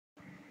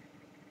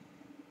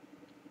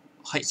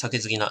はい、酒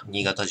好きな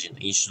新潟人の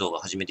飲酒動画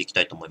始めていき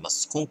たいと思いま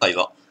す。今回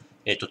は、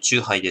チュ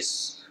ーハイで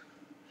す。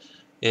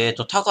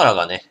タカラ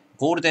がね、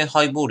ゴールデン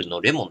ハイボール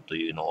のレモンと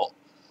いうのを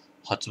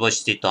発売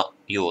していた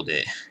よう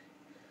で、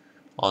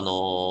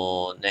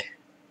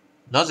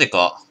なぜ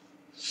か、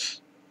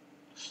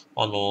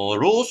ロ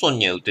ーソン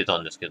には売ってた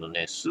んですけど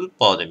ね、スー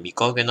パーで見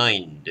かけな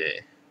いん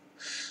で、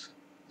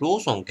ロー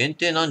ソン限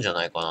定なんじゃ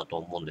ないかなと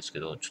思うんですけ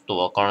ど、ちょっと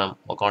わから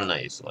な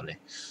いですが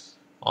ね。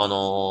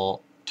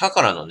タ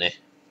カラの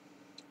ね、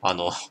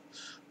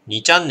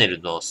2チャンネ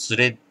ルのス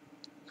レ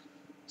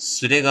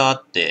があ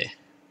って、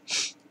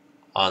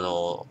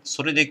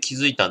それで気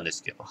づいたんで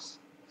すけど。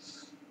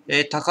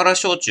宝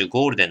焼酎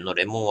ゴールデンの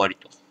レモン割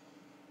り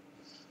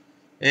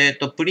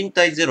と。プリン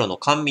体ゼロの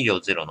甘味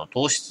料ゼロの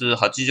糖質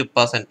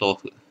80%オ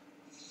フ。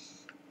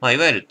まあ、い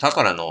わゆる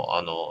宝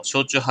の、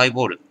焼酎ハイ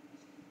ボール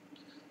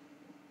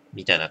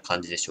みたいな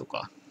感じでしょう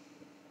か。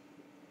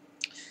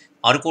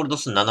アルコール度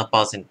数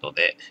 7%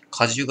 で、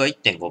果汁が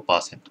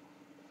 1.5%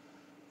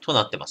 と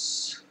なってま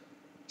す。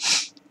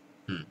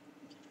うん。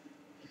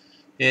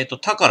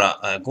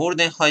宝、ゴール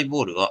デンハイ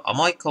ボールは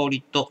甘い香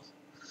りと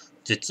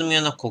絶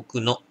妙なコ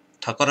クの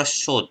宝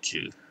焼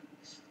酎、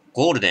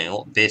ゴールデン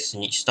をベース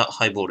にした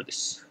ハイボールで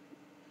す。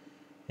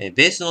ベ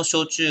ースの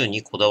焼酎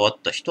にこだわっ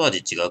た一味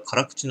違う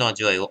辛口の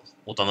味わいを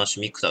お楽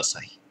しみくだ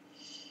さい。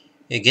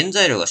原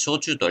材料が焼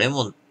酎とレ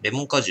モン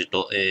果汁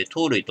と、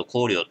糖類と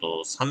香料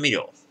と酸味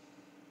料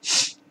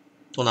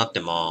となっ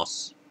てま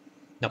す。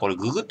これ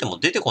ググっても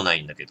出てこな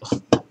いんだけど、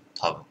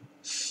多分。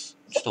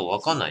ちょっとわ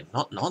かんない。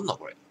なんだ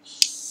これ。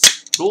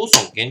ロー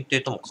ソン限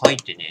定とも書い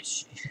てねえ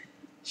し。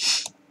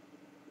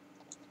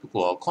よく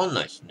わかんな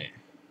いですね。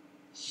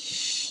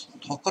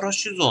宝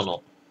酒造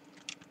の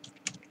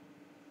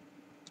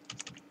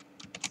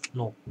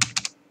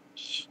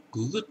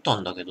ググった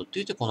んだけど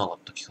出てこなかっ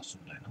た気がす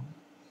るんだよな。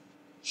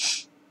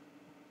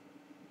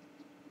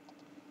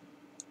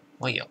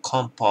まあいいや、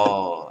乾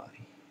杯。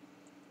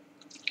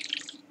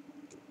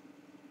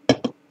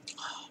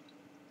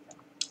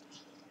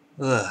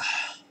うん。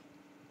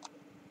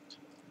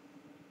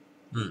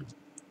うん。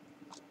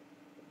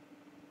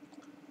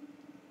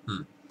う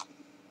ん。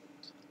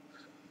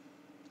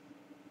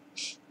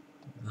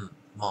うん。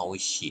まあ美味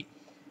しい。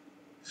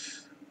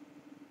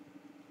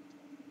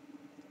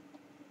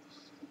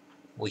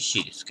美味し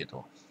いですけ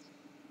ど。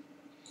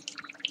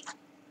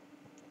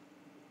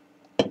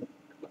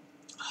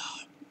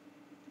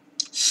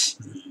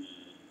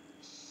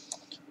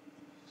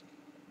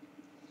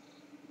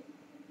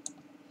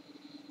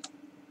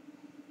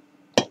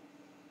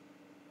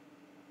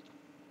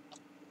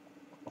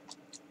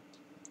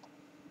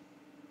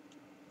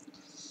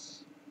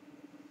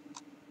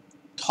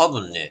多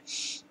分ね、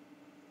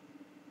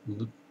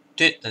売っ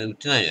てな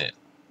いね。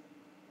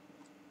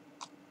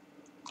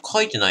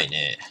書いてない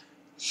ね。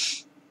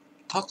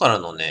宝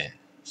のね、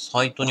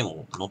サイトに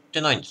も載っ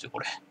てないんですよ、こ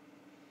れ。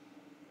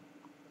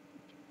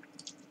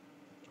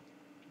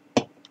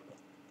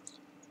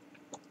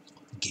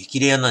激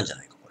レアなんじゃ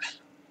ないか、これ。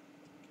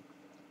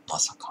ま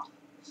さか。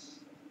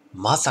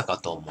まさか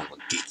と思うが、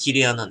激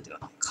レアなんでは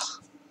ない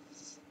か。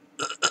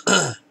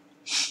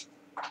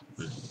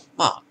うん、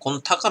まあ、こ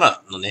の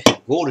宝のね、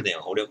ゴールデン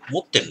は俺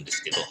持ってるんで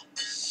すけど、こ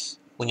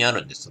こにあ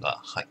るんです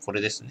が、はい、こ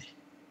れですね。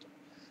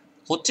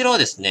こちらは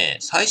ですね、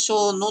最初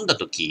飲んだ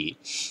時、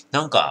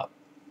なんか、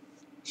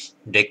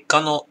劣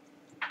化の、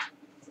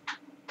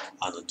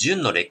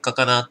純の劣化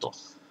かなと。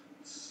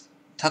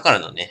宝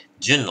のね、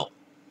純の、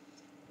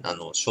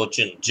焼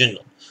酎の純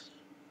の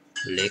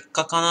劣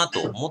化かなと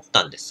思っ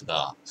たんです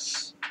が、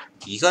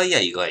意外や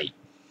意外。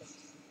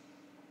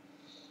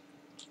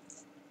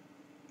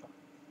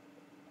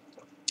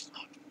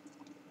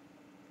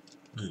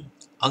うん。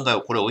案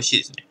外これ美味しい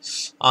ですね。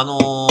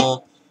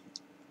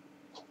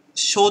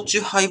焼酎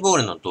ハイボー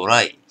ルのド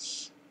ライ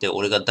で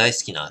俺が大好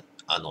きな、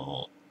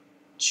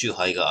酎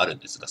ハイがあるん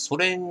ですが、そ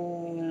れ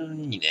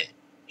にね、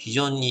非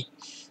常に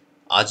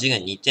味が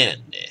似てる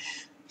んで、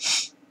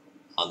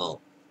あ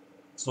の、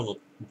その、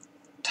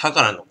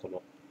宝のこ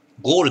の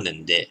ゴールデ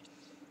ンで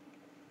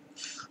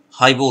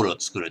ハイボールを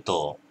作る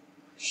と、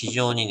非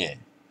常に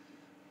ね、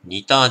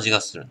似た味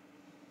がする。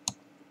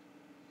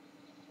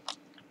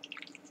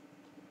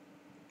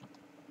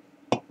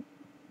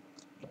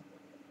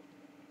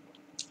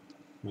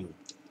うん。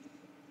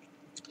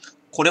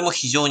これも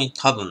非常に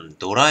多分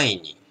ドライ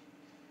に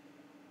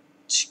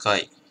近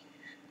い。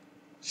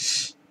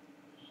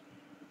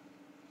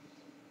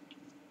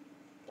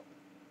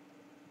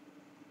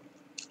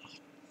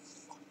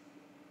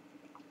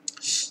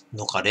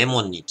のか、レ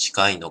モンに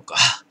近いのか。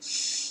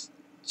ち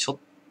ょっ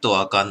と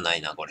わかんな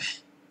いな、これ。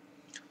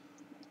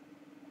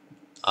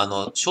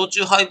焼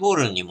酎ハイボー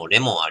ルにもレ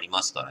モンあり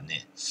ますから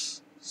ね。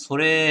そ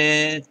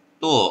れ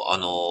と、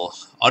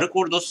アル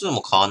コール度数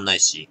も変わんない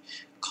し、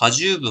果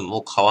汁分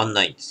も変わん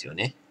ないんですよ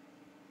ね。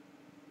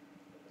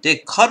で、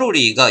カロ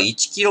リーが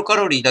1キロカ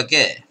ロリーだ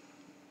け、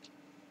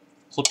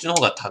こっちの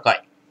方が高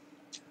い。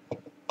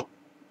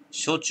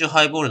焼酎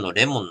ハイボールの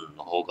レモン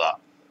の方が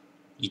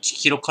1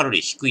キロカロリ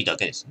ー低いだ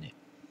けですね。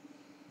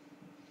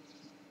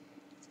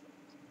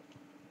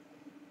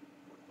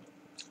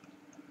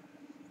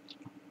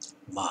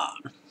まあ、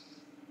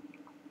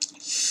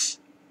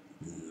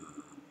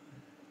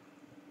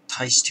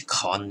大して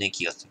変わんねえ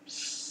気がする。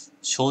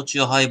焼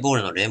酎ハイボー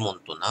ルのレモン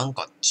となん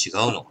か違う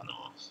のか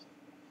な。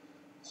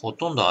ほ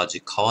とんど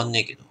味変わんね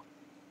えけど。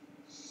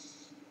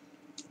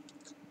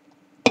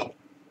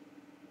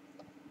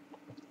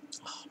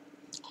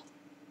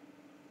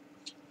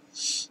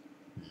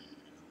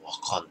わ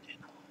かんねえ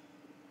な。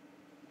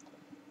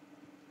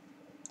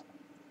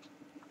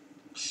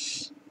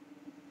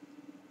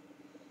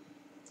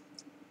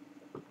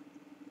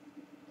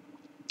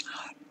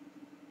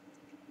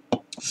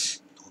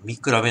飲み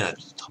比べない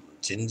と多分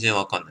全然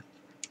わかんない。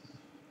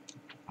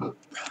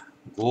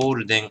ゴー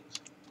ルデン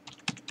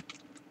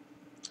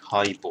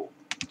ハイボ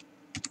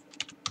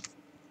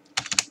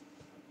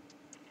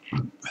ー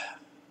ル。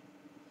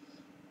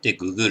で、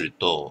ググる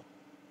と、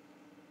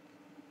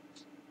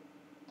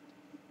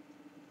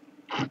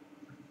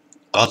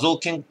画像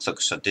検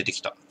索したら出て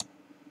きた。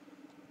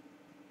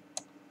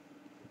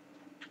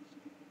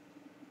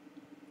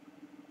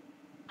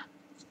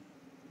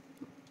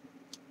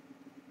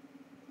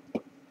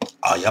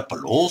あ、やっぱ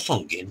ローソ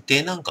ン限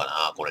定なんか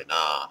な、これ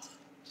な。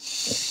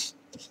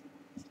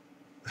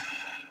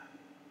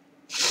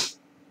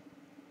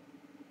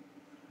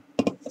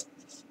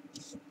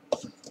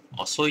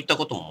まあそういった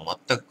ことも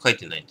全く書い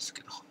てないんです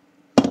けど。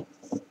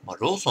まあ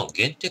ローソン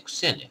限定く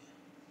せえね。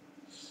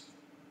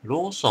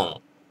ローソ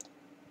ン、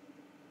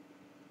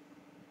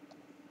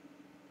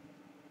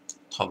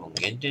多分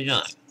限定じゃ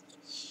ない。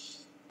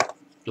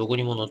どこ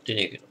にも載って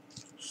ねえけど。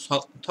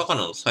高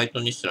野のサイト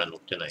にすら載っ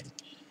てない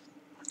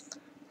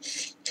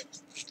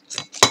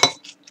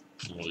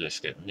もので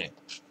すけどね。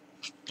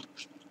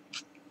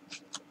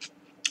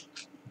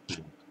うん、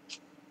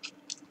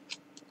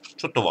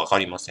ちょっとわか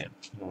りません。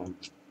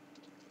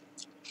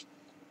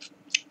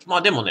ま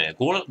あでもね、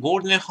ゴー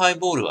ルデンハイ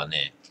ボールは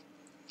ね、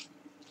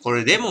こ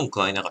れレモン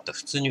加えなかったら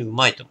普通にう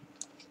まいと思う。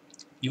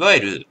いわ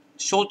ゆる、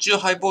焼酎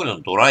ハイボール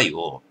のドライ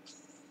を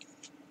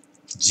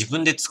自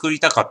分で作り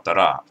たかった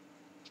ら、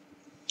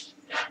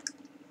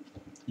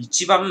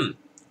一番、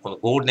この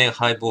ゴールデン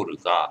ハイボール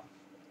が、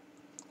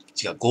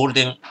ゴール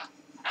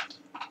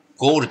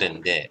デ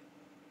ンで、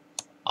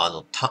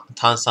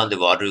炭酸で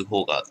割る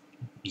方が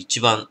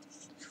一番、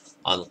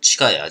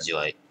近い味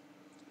わい。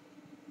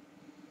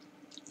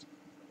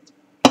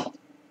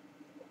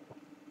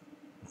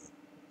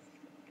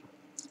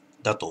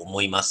だと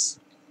思います。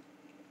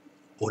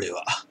俺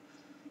は。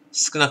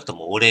少なくと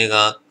も俺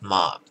が、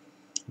まあ、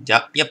や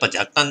っぱ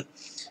若干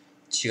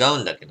違う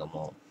んだけど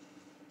も、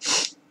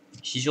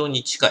非常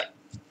に近い。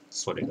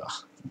それが。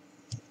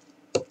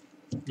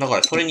だか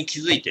らそれに気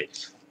づいて、っ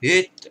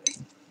て。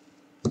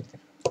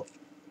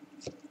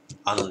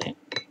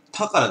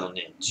宝の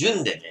ね、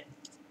純でね、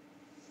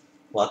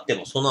割って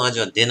もその味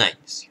は出ない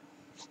んですよ。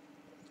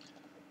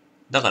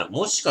だから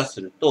もしかす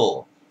る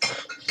と、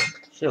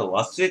それを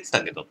忘れて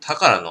たけど、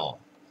宝の、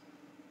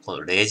こ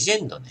のレジ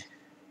ェンドね。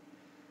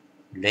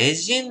レ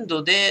ジェン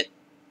ドで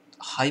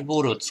ハイボ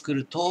ールを作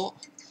ると、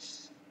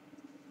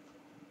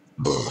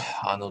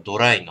ド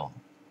ライの、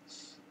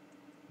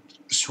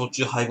焼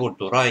酎ハイボール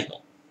ドライ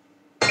の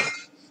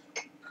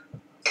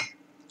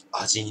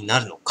味に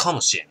なるのか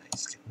もしれないで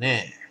すけど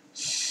ね。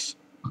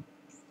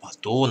まあ、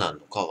どうなる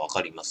のかわ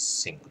かりま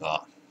せん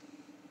が、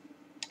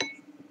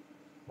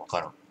わ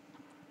からん。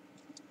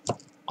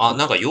あ、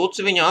なんか腰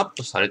つびにアッ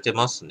プされて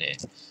ますね。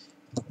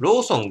ロ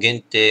ーソン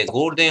限定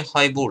ゴールデン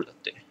ハイボールだっ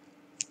て。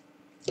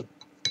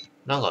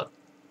なんか、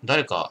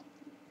誰か、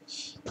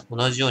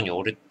同じように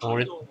俺、どう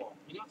も、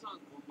皆さん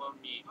こんばん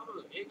み。多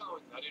分笑顔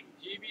になれる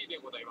TV で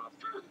ございます。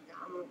いや、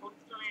もうほん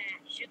と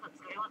ね、手術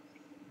使います。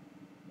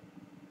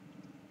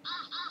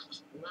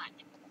うまい。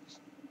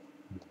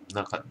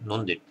なんか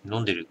飲んで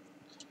る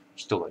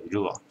人がい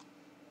るわ。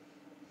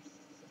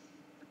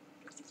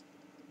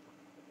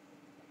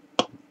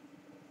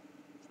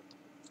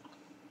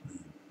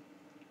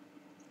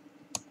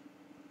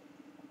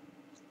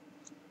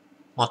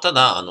まあ、た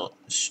だ、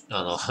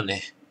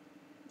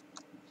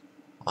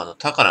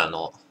宝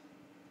の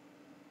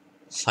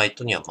サイ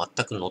トには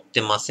全く載っ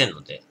てません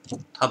ので、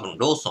多分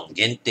ローソン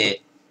限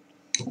定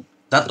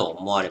だと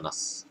思われま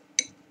す。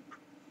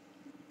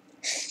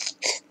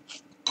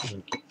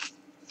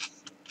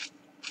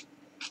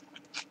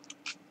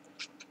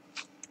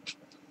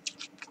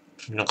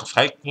なんか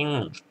最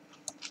近、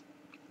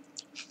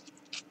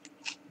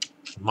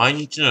毎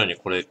日のように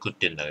これ食っ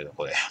てんだけど、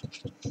これ。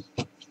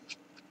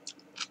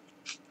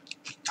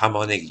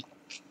玉ねぎ。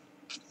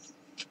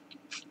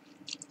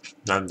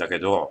なんだけ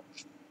ど、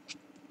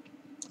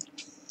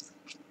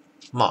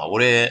まあ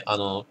俺、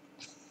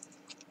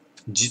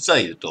実は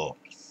言うと、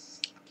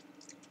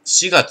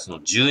4月の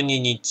12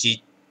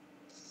日、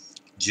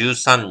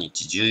13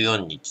日、14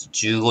日、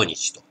15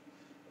日と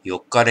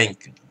4日連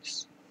休なんで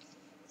す。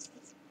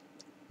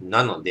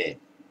なので、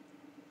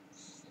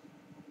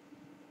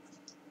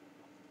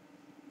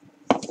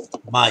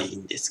まあいい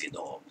んですけ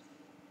ど、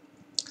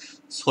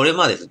それ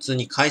まで普通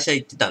に会社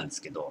行ってたんで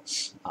すけど、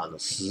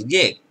すげ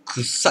え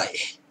臭い。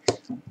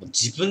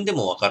自分で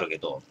もわかるけ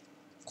ど、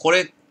こ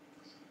れ、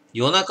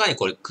夜中に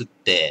これ食っ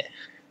て、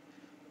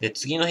で、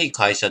次の日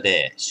会社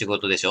で仕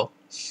事でしょ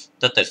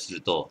だったりす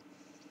ると、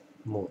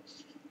もう、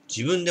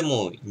自分で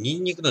もう、ニ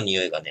ンニクの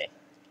匂いがね、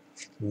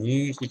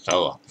ニンニクちゃ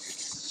うわ。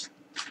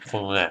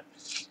このね、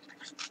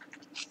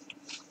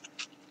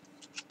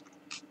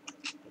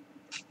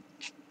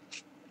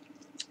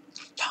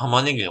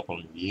玉ねぎのこ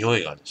の匂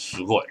いがね、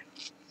すごい。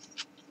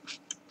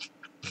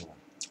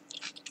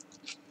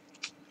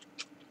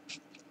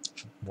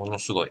もの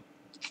すごい。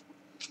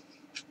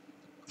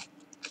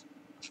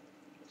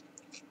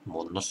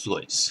ものすご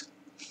いです。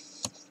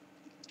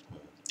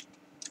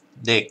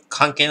で、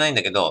関係ないん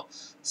だけど、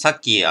さっ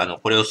き、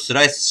これをス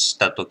ライスし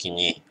た時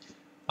に、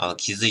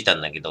気づいた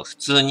んだけど、普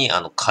通に、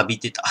カビ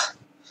てた。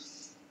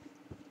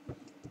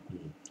う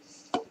ん、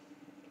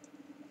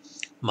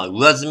まあ、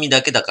上澄み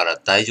だけだから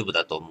大丈夫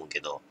だと思う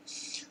けど、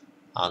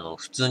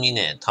普通に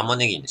ね、玉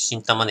ねぎね、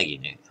新玉ねぎ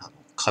ね、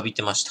カビ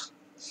てました。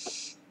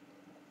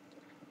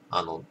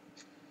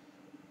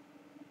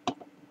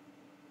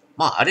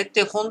まあ、あれっ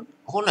て本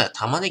来は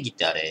玉ねぎっ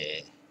てあ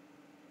れ、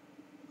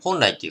本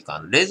来っていう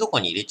か、冷蔵庫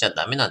に入れちゃ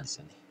ダメなんです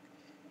よね。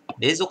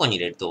冷蔵庫に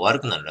入れると悪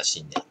くなるらし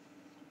いんで。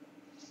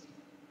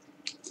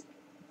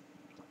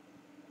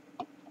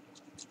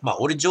まあ、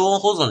俺常温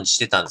保存し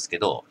てたんですけ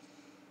ど、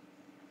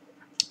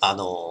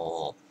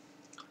普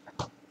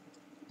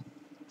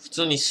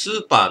通にス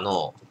ーパー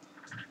の、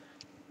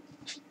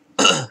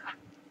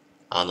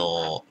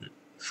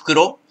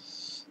袋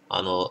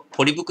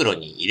ポリ袋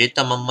に入れ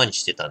たまんまに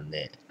してたん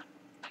で、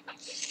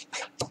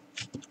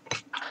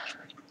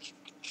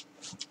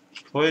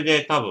それ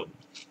で多分、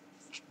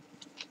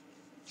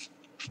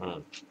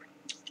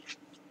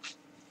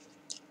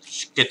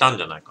湿気たん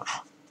じゃないか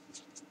な、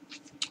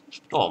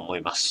とは思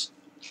います。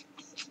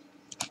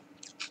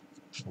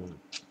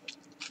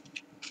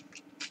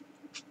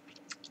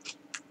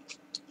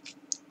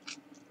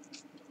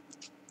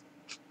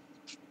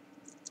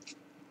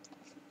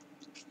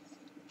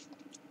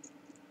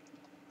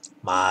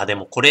まあで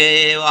もこ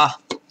れ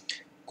は、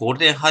ゴール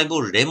デンハイボ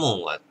ールレモ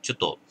ンはちょっ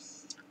と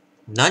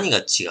何が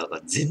違うか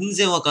全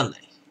然わかんな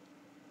い。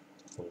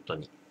本当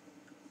に。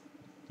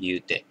言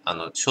うて。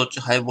焼酎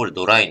ハイボール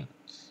ドライの、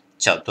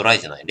ドライ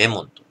じゃない、レ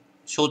モンと。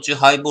焼酎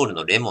ハイボール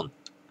のレモン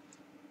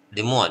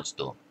味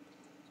と、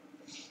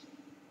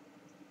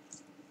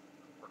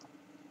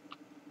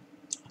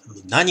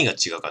何が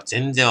違うか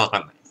全然わか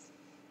んない。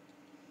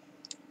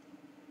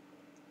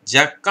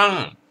若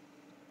干、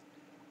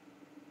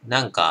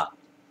なんか、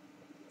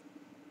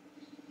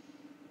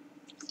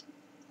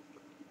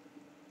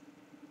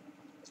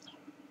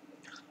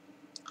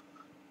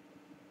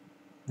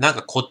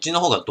こっち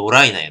の方がド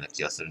ライなような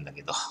気がするんだ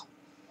けど、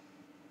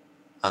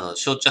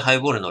焼酎ハイ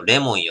ボールのレ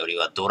モンより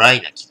はドラ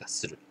イな気が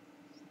する。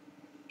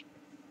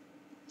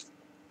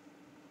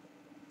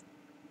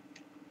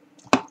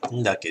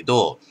んだけ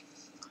ど、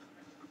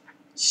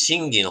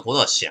真偽のほど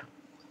は知らん。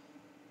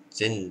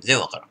全然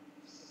わからん。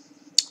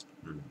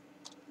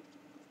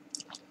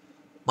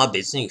まあ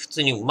別に普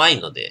通にうまい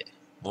ので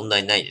問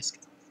題ないですけ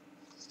ど。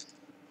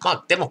ま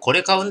あでもこ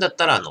れ買うんだっ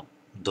たら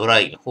ドラ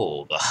イの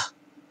方が、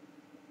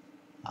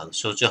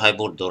焼酎ハイ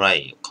ボールドラ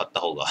イを買った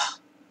方が、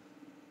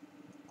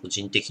個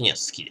人的には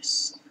好きで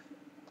す。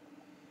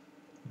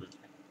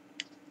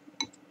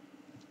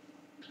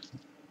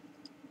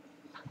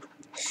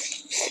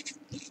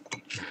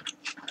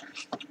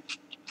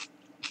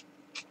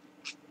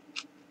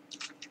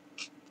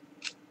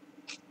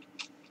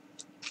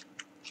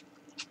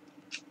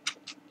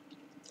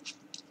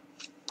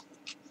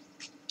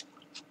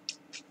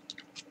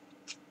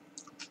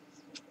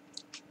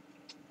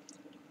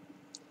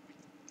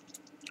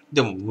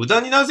でも無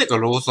駄になぜか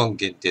ローソン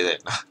限定だよ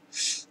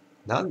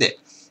な。なんで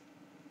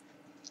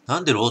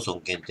ローソ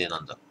ン限定な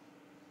んだろ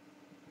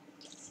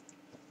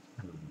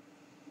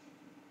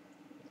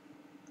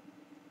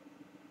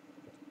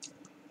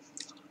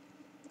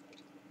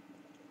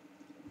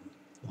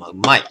う。まあう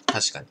まい。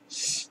確かに。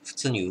普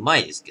通にうま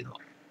いですけど。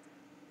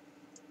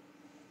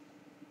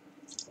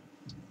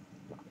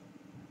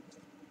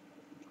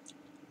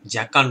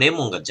若干レ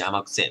モンが邪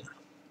魔くせえな。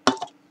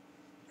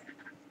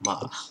ま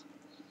あ。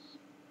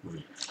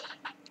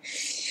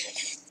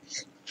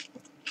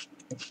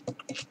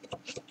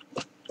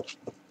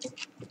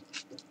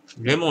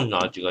レモン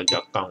の味が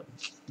若干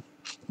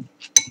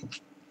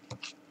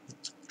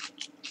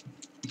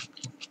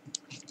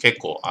結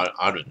構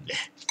あるんで。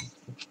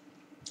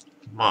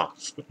ま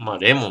あ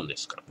レモンで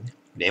すからね。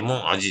レモ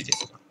ン味で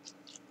すから。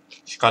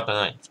仕方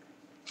ない。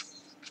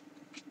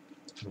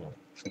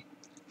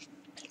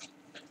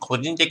個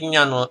人的に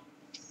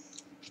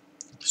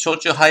焼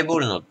酎ハイボー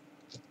ルの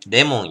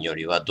レモンよ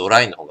りはド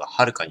ライの方が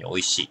はるかに美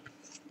味しい。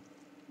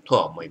と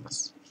は思いま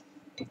す。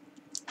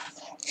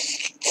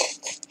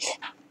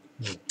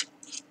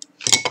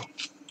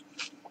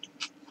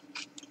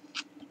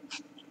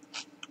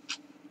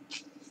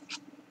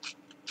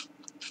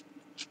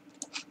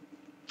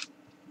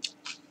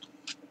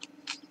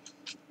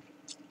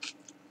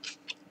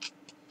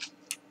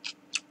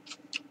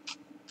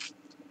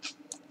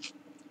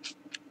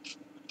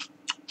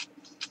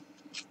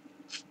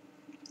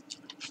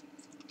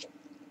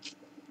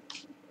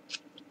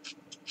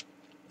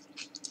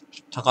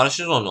宝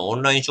酒造のオ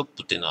ンラインショッ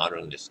プっていうのはあ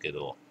るんですけ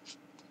ど、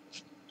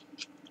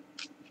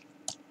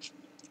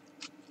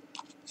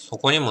そ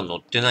こにも載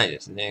ってない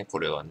ですね、こ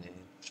れはね。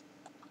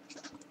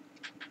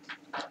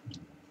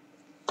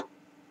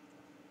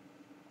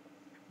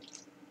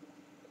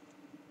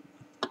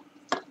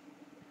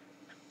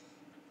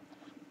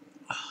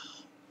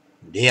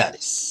レア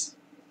です。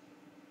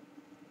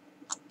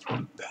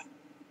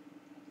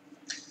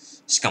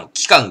しかも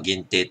期間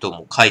限定と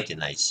も書いて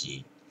ない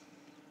し、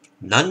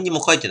何に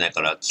も書いてない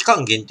から、期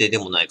間限定で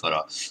もないか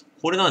ら、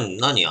これ何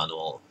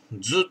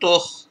ずっ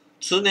と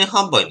通年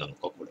販売なの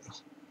か、これ。っ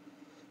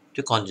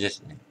て感じで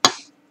すね。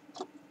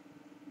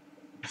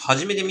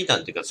初めて見た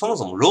んだけど、そも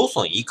そもロー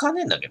ソン行か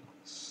ねえんだけど。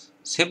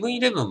セブンイ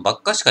レブンば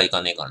っかしか行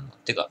かねえからな。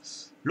てか、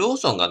ロー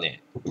ソンが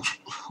ね、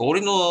俺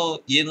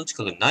の家の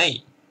近くにな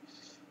い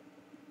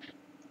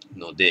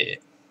の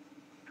で、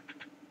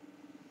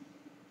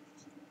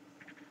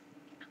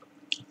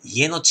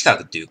家の近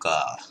くっていう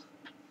か、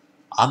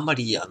あんま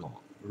り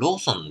ロー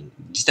ソン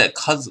自体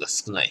数が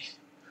少ない。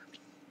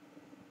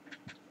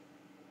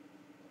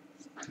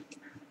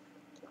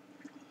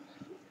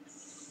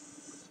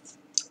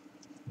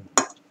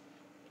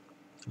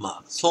ま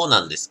あ、そう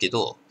なんですけ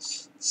ど、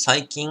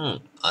最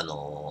近、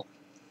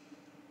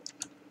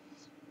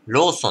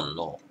ローソン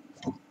の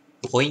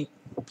ポイン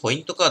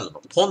トカード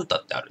のポンタ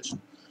ってあるでしょ。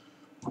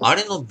あ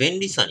れの便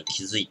利さに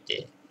気づい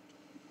て、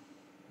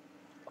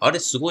あれ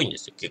すごいんで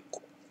すよ、結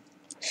構。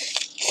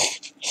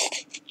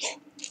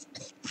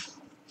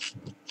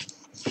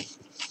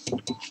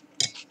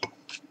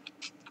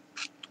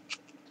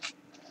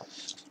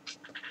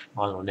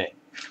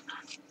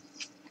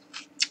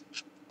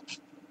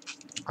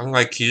案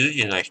外気づい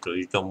てない人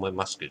いると思い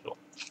ますけど、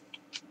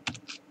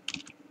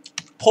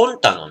ポン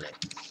タのね、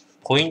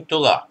ポイン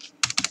トが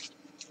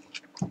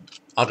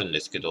あるんで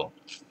すけど、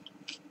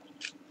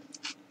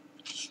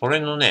それ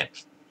のね、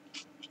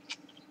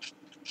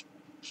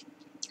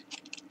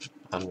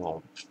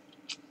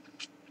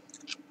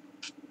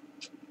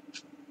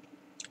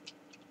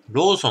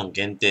ローソン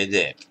限定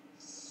で、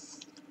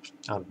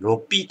ロッ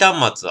ピー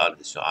端末ある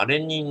でしょ。あれ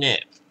に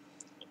ね、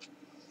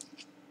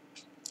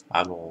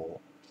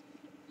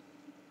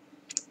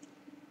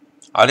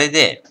あれ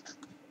で、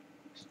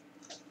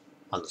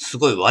す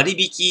ごい割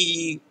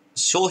引、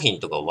商品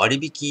とか割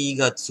引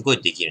がすご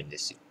いできるんで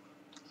すよ。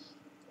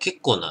結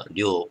構な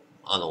量、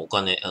お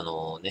金、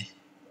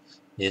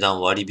値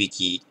段割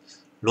引、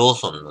ロー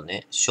ソンの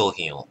ね、商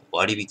品を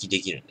割引で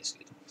きるんです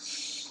けど。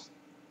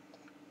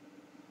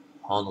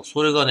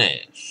それが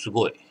ね、す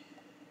ごい。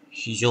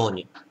非常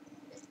に。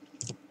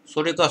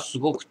それがす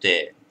ごく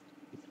て、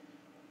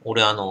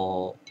俺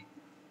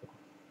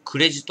ク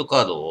レジット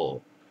カード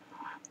を、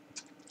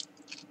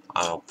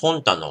ポ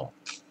ンタの、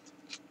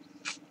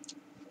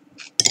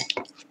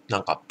な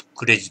んか、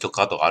クレジット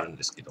カードがあるん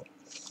ですけど、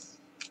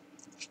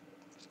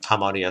た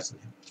まるやつね。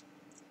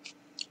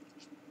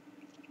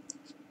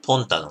ポ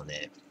ンタの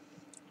ね、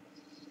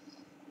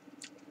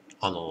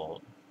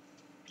ポ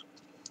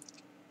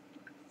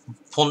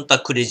ンタ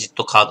クレジッ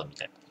トカードみ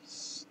たい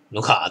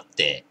なのがあっ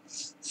て、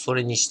そ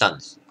れにしたん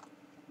ですよ。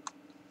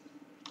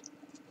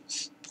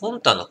ポ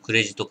ンタのク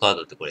レジットカー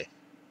ドってこれ、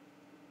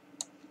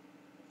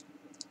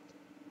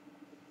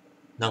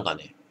なんか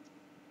ね、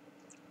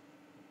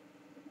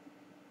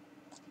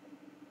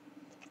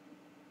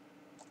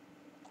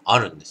あ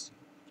るんですよ。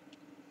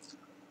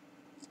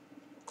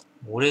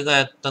俺が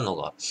やったの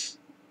が、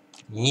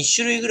2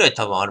種類ぐらい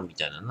多分あるみ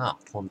たいだな、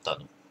ポンタ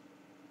の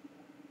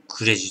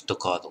クレジット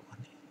カードが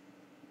ね。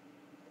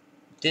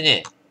で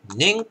ね、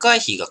年会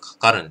費がか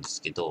かるんで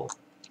すけど、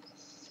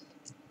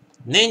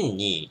年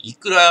にい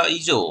くら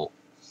以上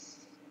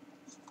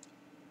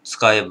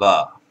使え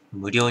ば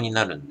無料に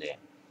なるんで、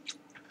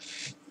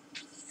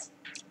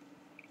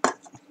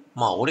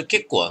まあ俺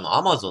結構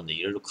アマゾンで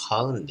いろいろ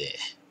買うんで、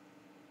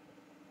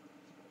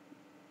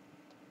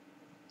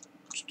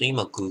ちょっと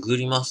今ググ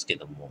りますけ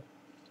ども、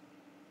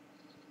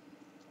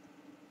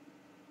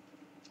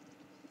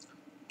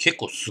結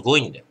構すご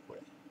いんだよ、こ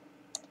れ。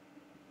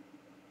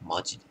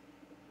マジで。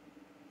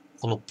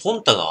このポ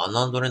ンタが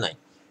侮れない。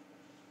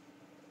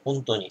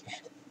本当に。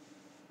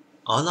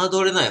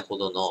侮れないほ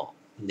どの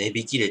値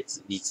引き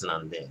率な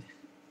んで、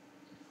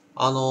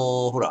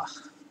ほら、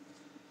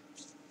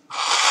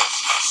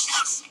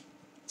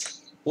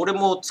俺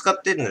も使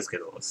ってるんですけ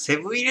ど、セ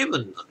ブンイレブ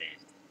ンのね、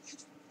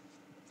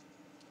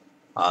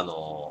な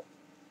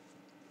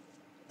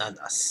ん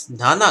だ、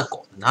7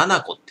個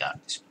ってある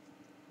でしょ。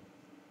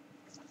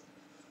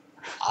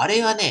あ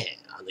れはね、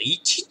い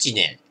ちいち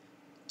ね、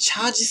チ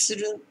ャージす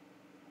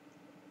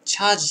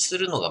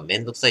るのがめ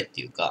んどくさいっ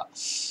ていうか、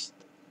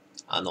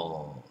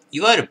い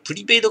わゆるプ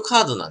リペイド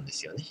カードなんで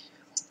すよね。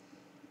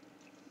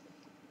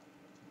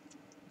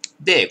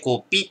で、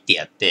こうピッて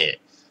やっ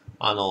て、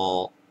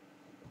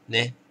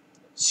ね、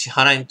支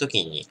払いの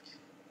時に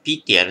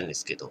ピッてやるんで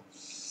すけど、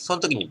そ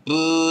の時にブ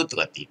ーと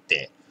かって言っ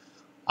て、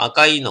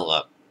赤いの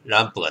が、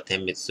ランプが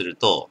点滅する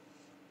と、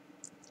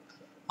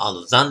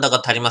残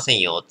高足りません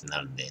よって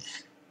なるんで、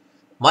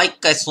毎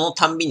回その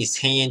たんびに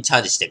1000円チャ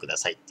ージしてくだ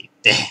さいって言っ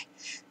て、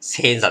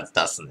1000円札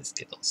出すんです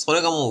けど、そ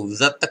れがもうう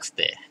ざったく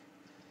て、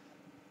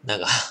なん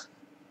か、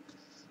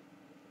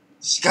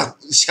しか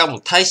も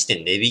大し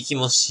て値引き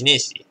もしねえ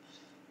し、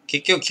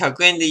結局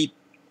100円で1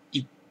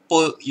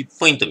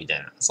ポイントみたい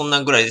な、そん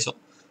なぐらいでしょ。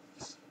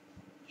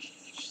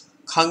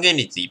還元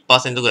率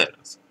 1% ぐらいなん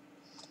ですよ。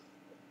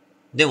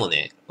でも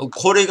ね、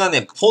これが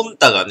ね、ポン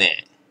タが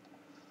ね、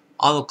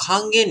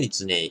還元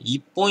率ね、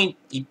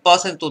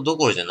1% ど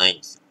ころじゃないん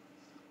ですよ。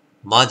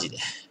マジで。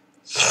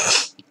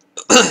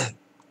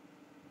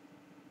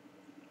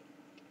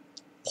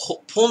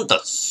ポン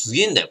タす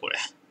げえんだよ、これ。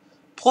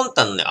ポン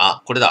タのね、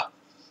これだ。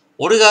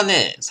俺が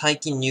ね、最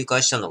近入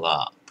会したの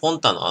が、ポン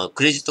タの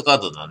クレジットカー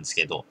ドなんです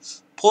けど、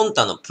ポン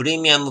タのプレ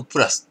ミアムプ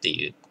ラスって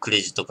いうク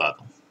レジットカー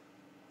ド。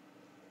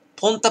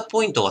ポンタ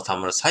ポイントが貯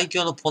まる最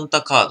強のポン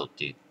タカードっ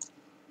ていう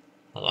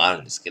のがあ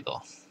るんですけ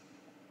ど、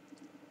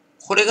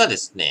これがで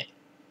すね、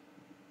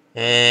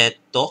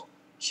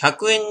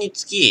100円に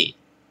つき、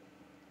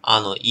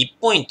1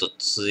ポイント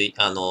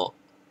貯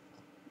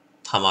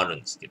まる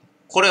んですけど、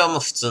これはもう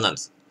普通なんで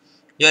す。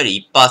いわゆる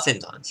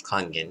 1% なんです、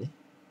還元ね。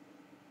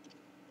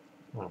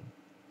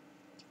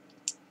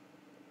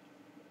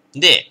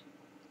で、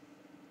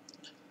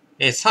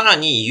さら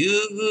に、優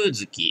遇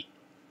月。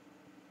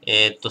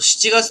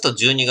7月と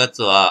12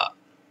月は、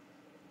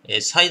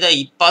最大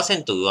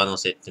 1% 上乗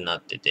せってな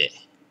ってて、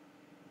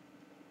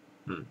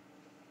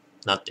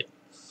なってる。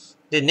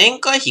で、年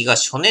会費が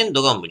初年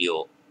度が無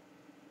料。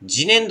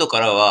次年度か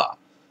らは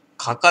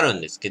かかる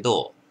んですけ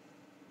ど、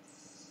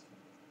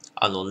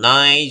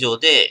何円以上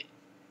で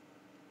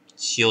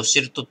使用し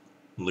てると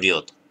無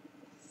料と。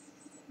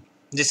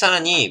で、さら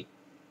に、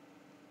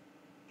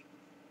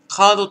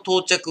カード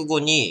到着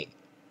後に、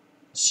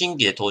新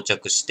規で到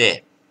着し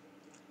て、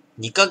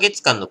2ヶ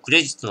月間のク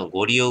レジットの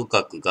ご利用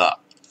額が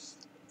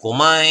5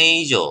万円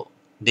以上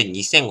で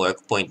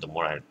2500ポイント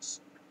もらえるんで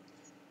す。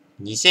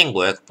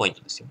2500ポイン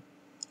トですよ。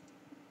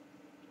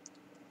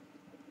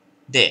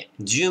で、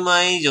10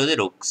万円以上で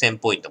6000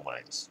ポイントもら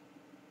えるんです。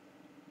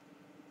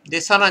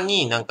で、さら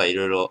になんかい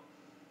ろいろ、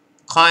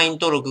会員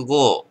登録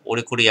後、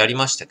俺これやり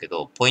ましたけ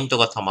ど、ポイント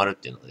が貯まるっ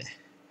ていうので、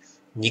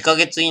2ヶ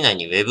月以内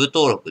にウェブ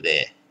登録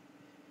で、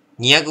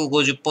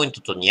250ポイン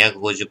トと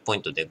250ポイ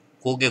ントで、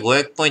合計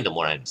500ポイント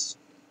もらえるんです。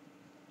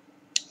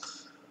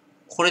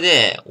これ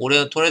で、俺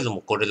はとりあえずも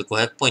うこれで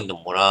500ポイント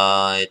も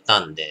らえた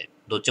んで、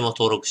どっちも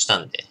登録した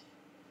んで、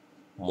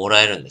も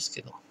らえるんです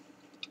けど。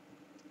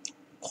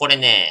これ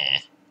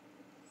ね、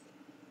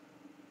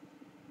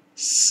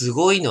す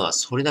ごいのは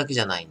それだけ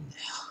じゃないんだ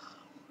よ。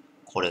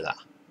これが。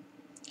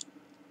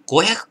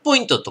500ポイ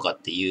ントとかっ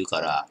て言うか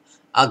ら、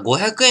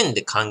500円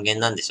で還元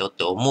なんでしょっ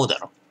て思うだ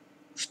ろ。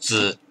普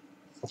通。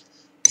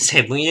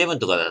セブンイレブン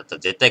とかだった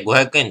ら絶対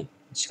500円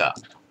しか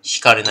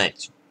引かれないで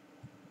しょ。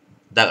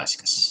だがし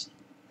かし。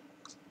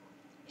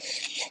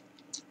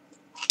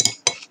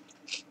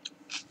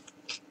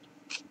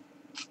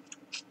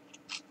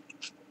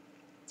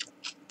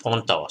ポ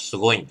ンタはす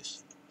ごいんです。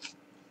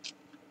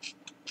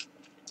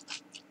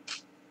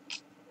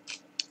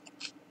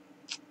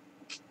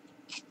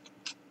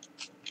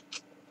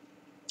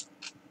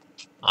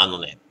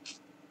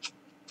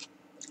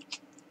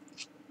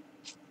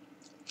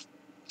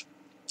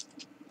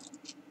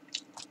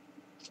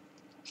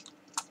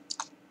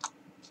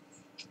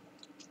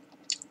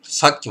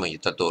さっきも言っ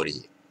た通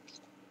り、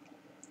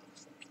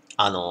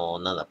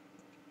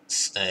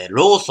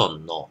ローソ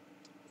ンの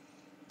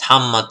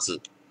端末。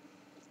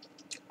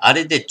あ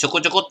れでちょ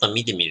こちょこっと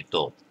見てみる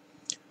と、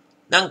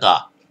なん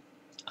か、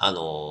なん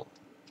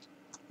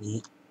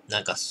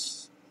か、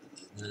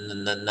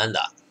なん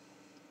だ、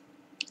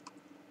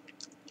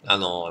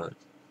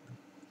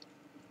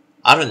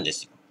あるんで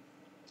すよ。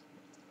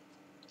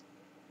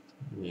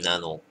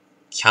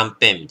キャン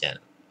ペーンみたいな、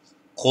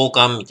交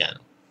換みたい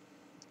な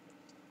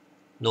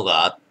の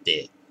があっ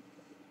て、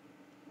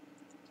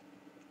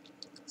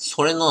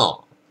それ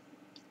の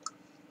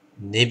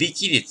値引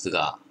き率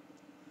が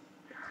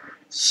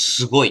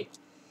すごい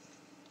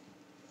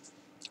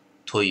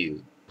とい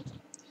う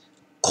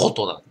こ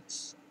となんで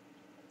す。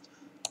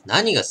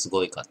何がす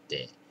ごいかっ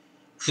て、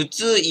普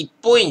通1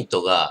ポイン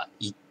トが、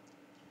1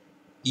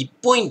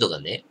ポイント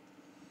がね、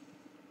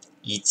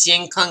1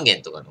円還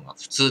元とかのが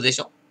普通でし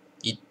ょ？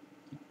一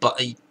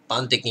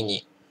般的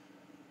に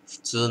普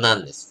通な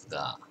んです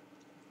が、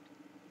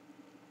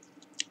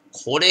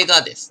これ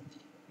がですね、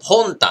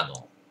ポンタ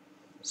の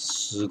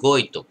すご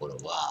いところ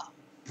は、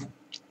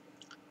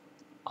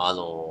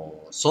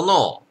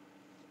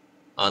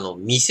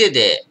店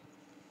で、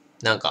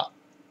なんか、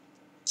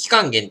期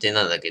間限定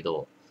なんだけ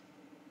ど、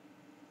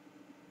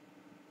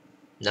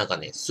なんか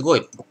ね、すご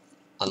い、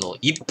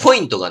1ポイ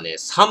ントがね、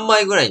3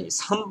倍ぐらいに、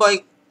3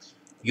倍、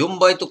4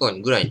倍とか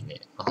ぐらいにね、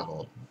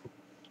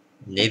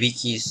値引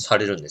きさ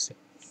れるんですよ。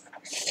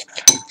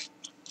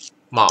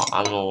ま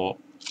あ、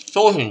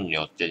商品に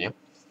よってね、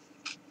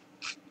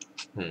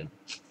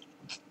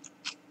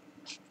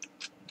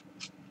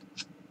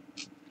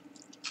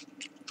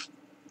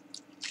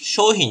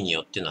商品に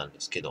よってなんで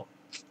すけど、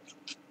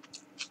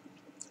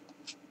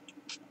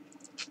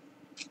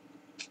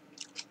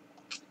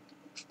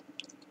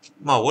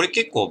まあ俺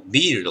結構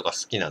ビールとか好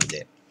きなん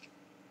で、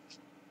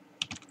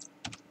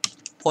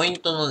ポイン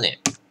トの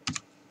ね、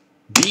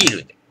ビー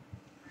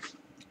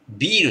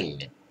ルに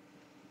ね、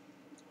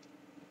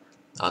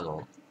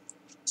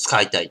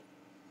使いたい。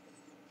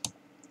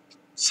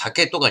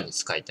酒とかに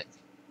使いたい。っ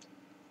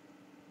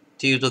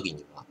ていう時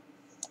には、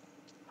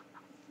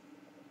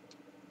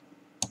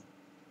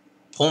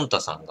ポンタ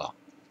さんが、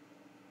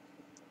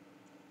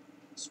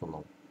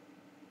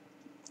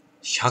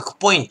100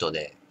ポイント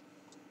で、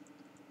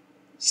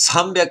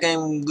300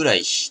円ぐらい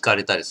引か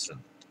れたりする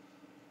の。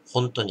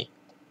本当に。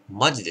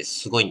マジで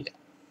すごいんだよ。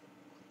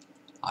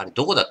あれ、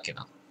どこだっけ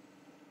な。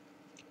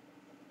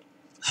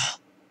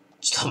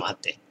ちょっと待っ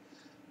て。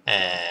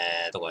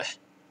これ。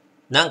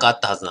なんかあっ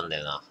たはずなんだ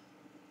よな。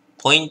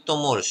ポイント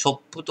モール、ショッ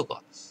プと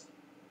か。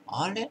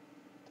あれ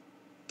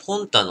ポ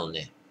ンタの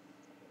ね。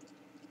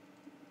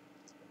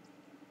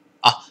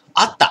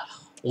あった、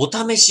お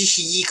試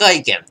し引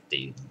換券って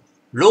いう。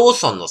ロー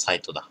ソンのサ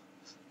イトだ。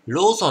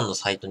ローソンの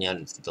サイトにある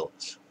んですけど、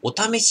お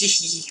試し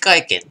引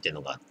換券っていう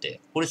のがあって、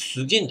これ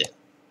すげえんだよ。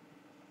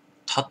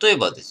例え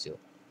ばですよ。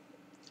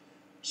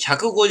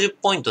150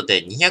ポイント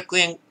で200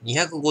円、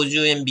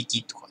250円引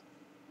きとか。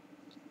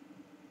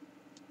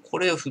こ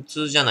れ普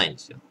通じゃないんで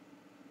すよ。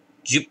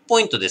10ポ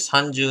イントで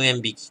30円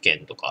引き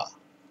券とか、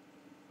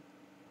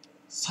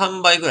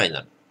3倍ぐらいに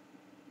なる。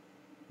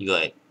い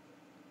わゆる。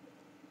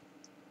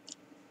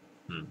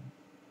うん。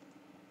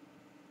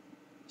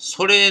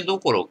それど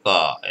ころ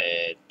か、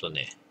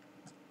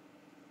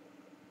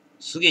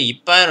すげえい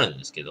っぱいあるん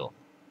ですけど、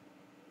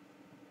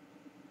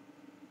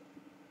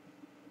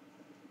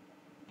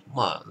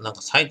まあ、なん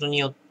かサイトに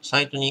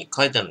書い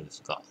てあるんで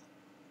すが、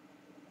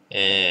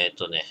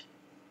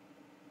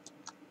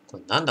こ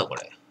れなんだこ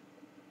れ。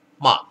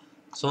まあ、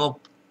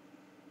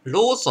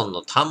ローソン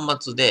の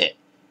端末で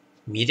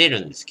見れ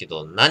るんですけ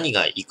ど、何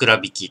がいくら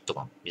引きと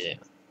か、みたい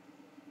な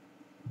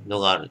の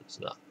があるんで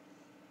すが、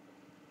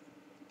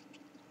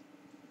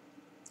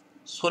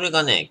それ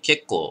がね、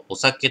結構お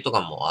酒と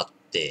かもあっ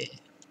て、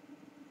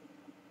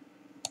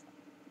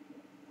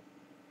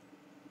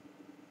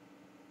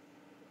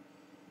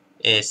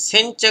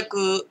先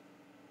着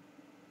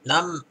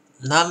何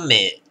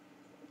名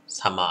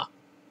様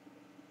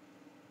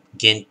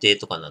限定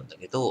とかなんだ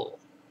けど、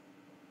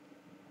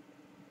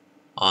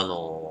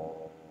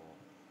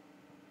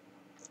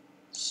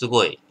す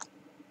ごい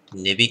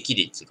値引き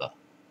率が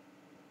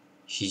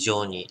非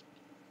常に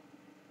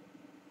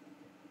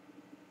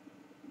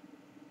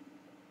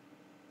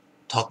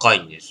高い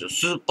んですよ。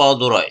スーパー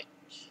ドライ。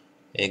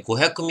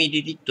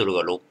500ml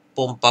が6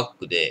本パッ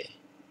クで、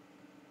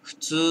普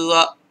通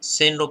は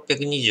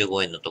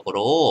1625円のとこ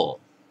ろを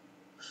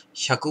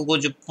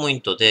150ポイ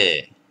ント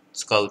で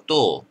使う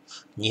と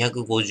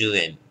250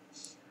円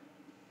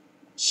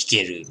引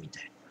けるみ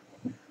たいな。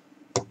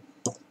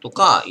と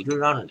か、いろい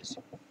ろあるんです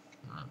よ。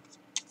ま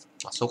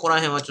あ、そこら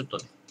辺はちょっと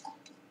ね、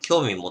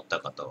興味持った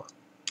方は。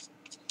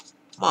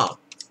まあ、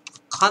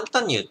簡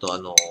単に言うと、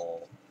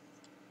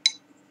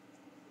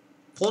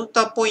ポン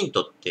タポイン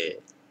トっ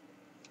て、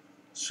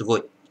すご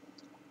い。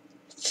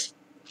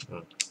う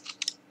ん。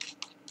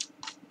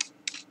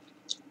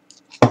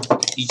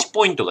1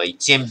ポイントが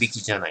1円引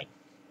きじゃない。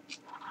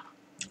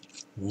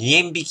2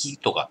円引き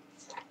とか、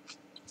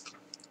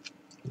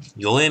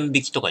4円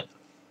引きとかになる。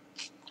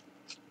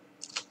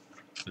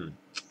うん。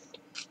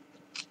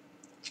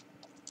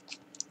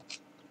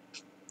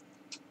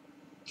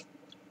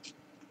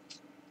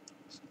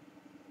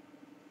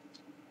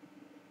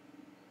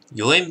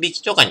4円引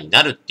きとかに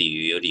なるって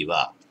いうより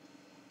は、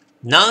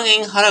何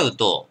円払う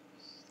と、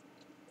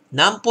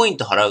何ポイン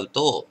ト払う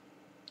と、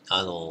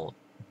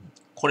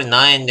これ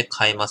何円で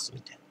買えます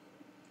みたいな。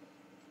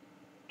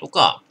と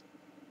か、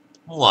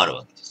もある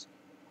わけです。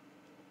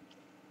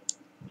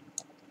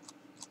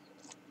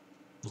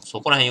そ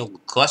こら辺よく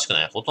詳しく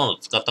ない。ほとんど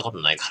使ったこと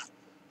ないから。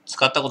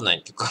使ったことない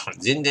っていうか、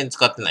全然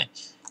使ってない。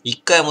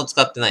一回も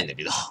使ってないんだ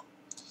けど。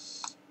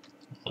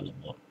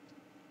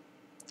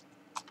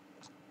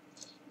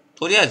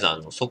とりあえず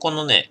そこ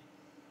のね、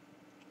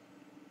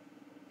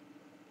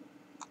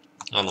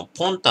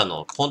ポンタ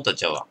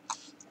ちゃうわ。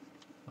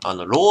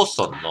ロー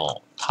ソン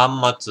の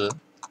端末、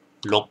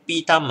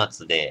6P 端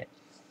末で、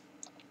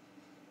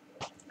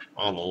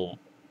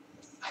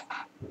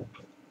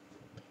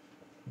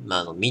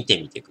見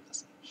てみてくだ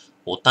さい。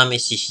お試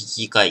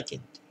し引換券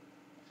って。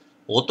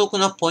お得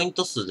なポイン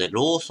ト数で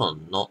ローソ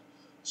ンの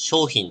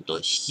商品と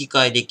引き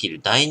換えでき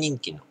る大人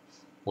気の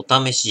お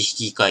試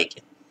し引換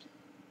券。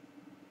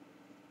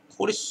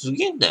これす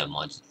げえんだよ、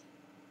マジで。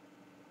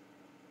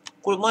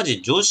これマ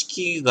ジ常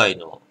識外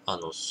の、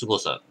凄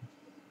さ。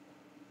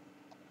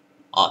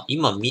わ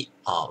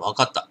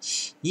かった。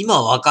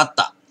今わかっ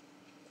た。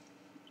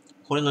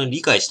これの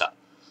理解した。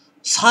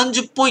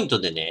30ポイント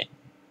でね、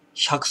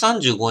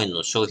135円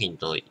の商品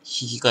と引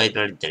き換え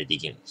られたりで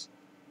きるんです。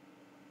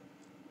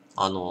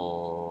な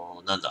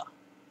んだ。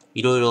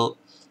いろいろ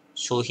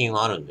商品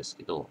はあるんです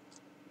けど、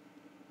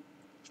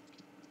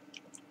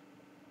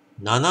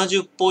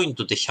70ポイン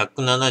トで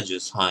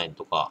173円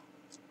とか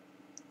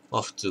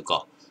は普通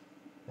か。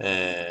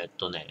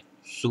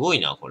すごい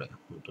な、これ。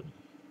本当に。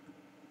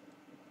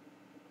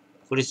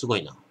これすご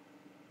いな。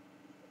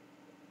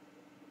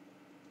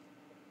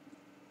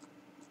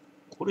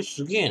これ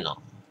すげえな。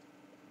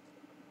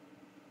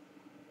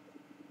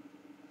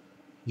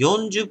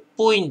40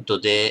ポイント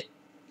で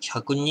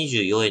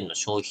124円の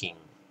商品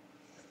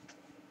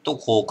と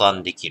交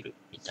換できる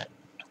みたい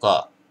な。と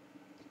か、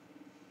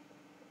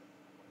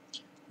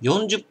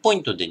40ポイ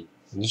ントで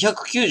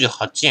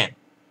298円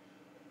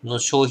の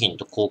商品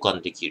と交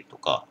換できると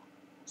か、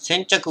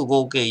先着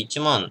合計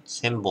1万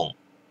1000本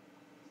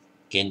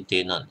限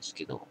定なんです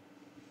けど、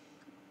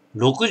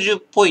60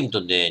ポイン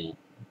トで、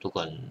と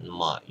か、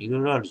まあ、いろ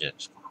いろあるじゃない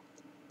ですか。こ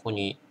こ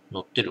に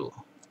載ってるわ。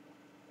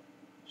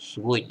す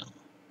ごいな。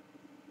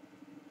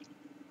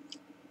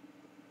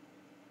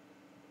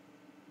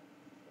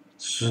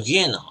すげ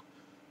えな。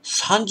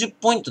30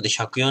ポイントで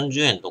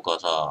140円とか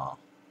さ、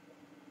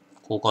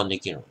交換で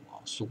きるの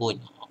か。すごい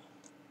な。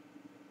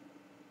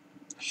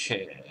へ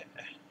え。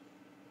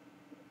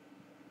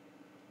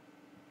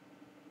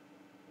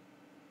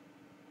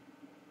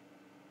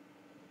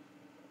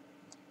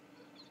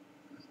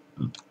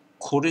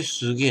これ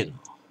すげえな。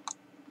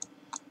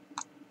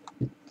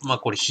まあ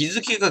これ日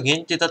付が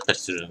限定だったり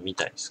するみ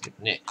たいですけ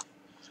どね。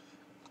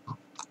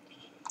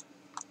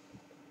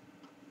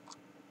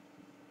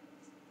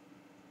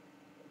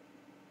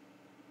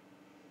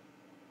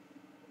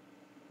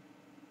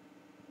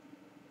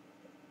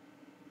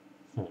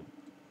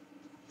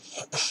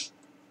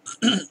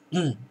う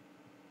ん。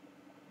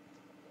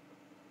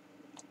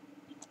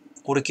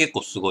これ結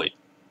構すごい。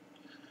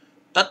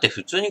だって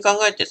普通に考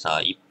えて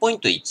さ、1ポイン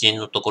ト1円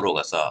のところ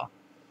がさ、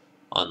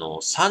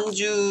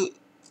30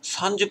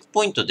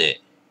ポイント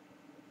で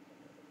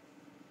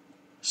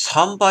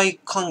3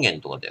倍還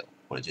元とかだよ。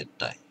これ絶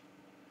対。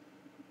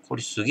こ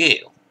れすげえ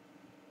よ。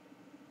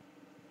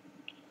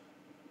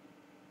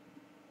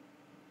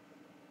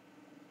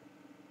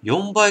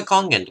4倍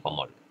還元とか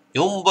もある。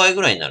4倍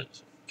ぐらいになるんです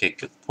よ。結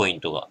局、ポイン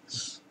トが。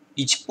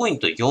1ポイン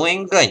ト4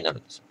円ぐらいにな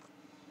るんですよ。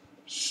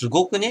す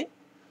ごくね？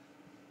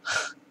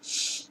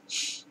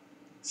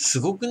す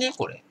ごくね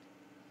これ。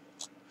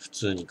普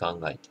通に考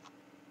えて。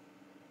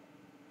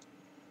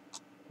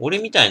俺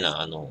みたい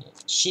な、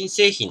新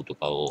製品と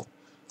かを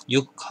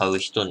よく買う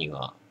人に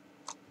は、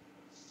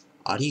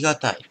ありが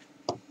たい。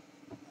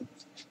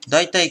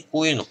だいたい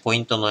こういうのポイ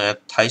ントの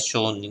対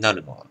象にな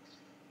るのは、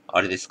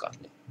あれですから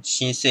ね。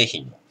新製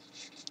品の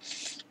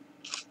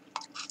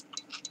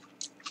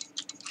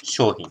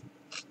商品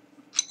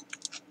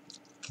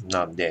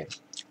なんで、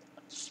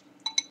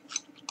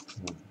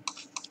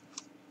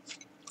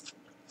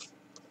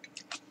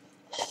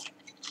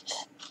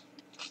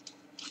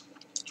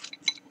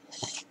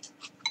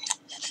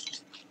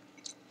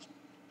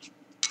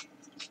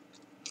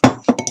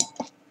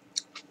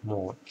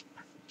もう、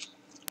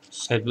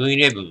セブンイ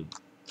レブン、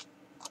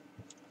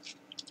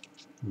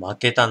負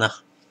けたなっ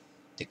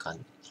て感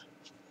じ。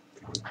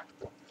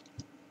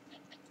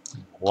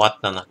終わっ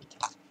たな、みたい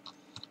な。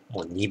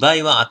もう2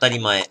倍は当たり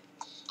前。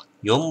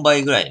4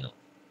倍ぐらいの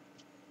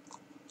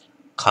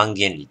還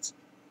元率。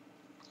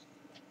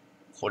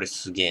これ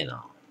すげえ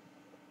な。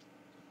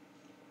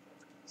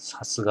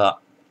さすが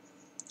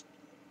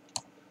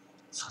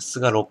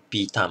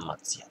 6P 端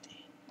末やで。っ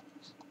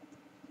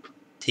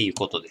ていう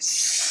ことで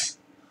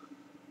す。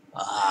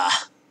あ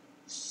あ。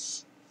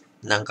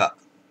なんか、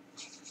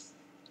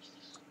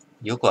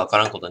よくわか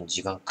らんことに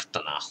時間食っ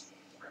たな。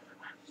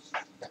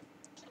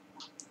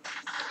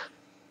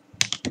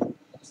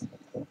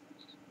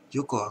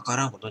よくわか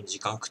らんことに時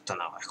間食った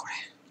な、こ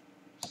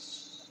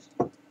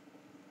れ。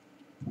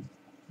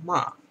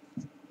まあ、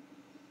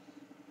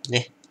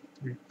ね。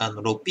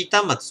6P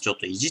端末ちょっ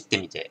といじって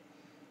みて、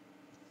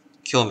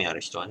興味ある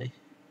人はね、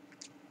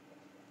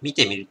見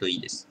てみるとい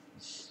いです。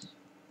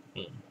う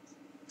ん。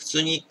普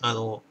通に、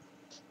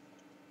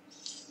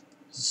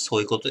そ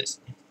ういうことで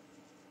すね。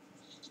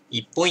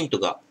1ポイント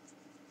が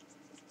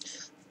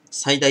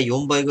最大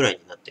4倍ぐらい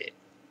になって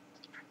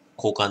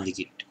交換で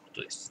きるってこ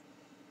とです。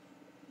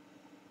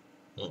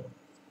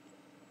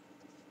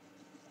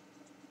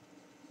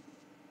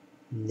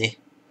うん。ね。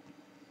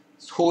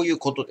そういう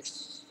ことで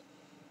す。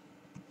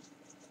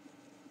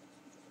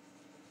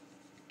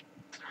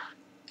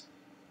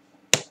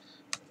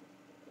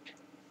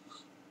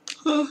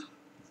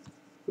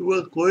ま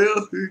あ、これ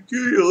は普通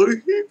に美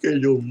味しいけ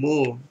ど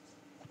も、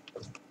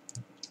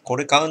こ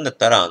れ買うんだっ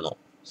たら、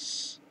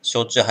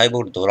焼酎ハイ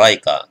ボールドラ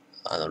イか、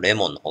レ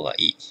モンの方が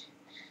い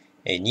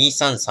い。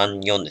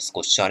2334です。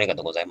ご視聴ありが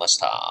とうございまし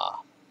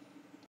た。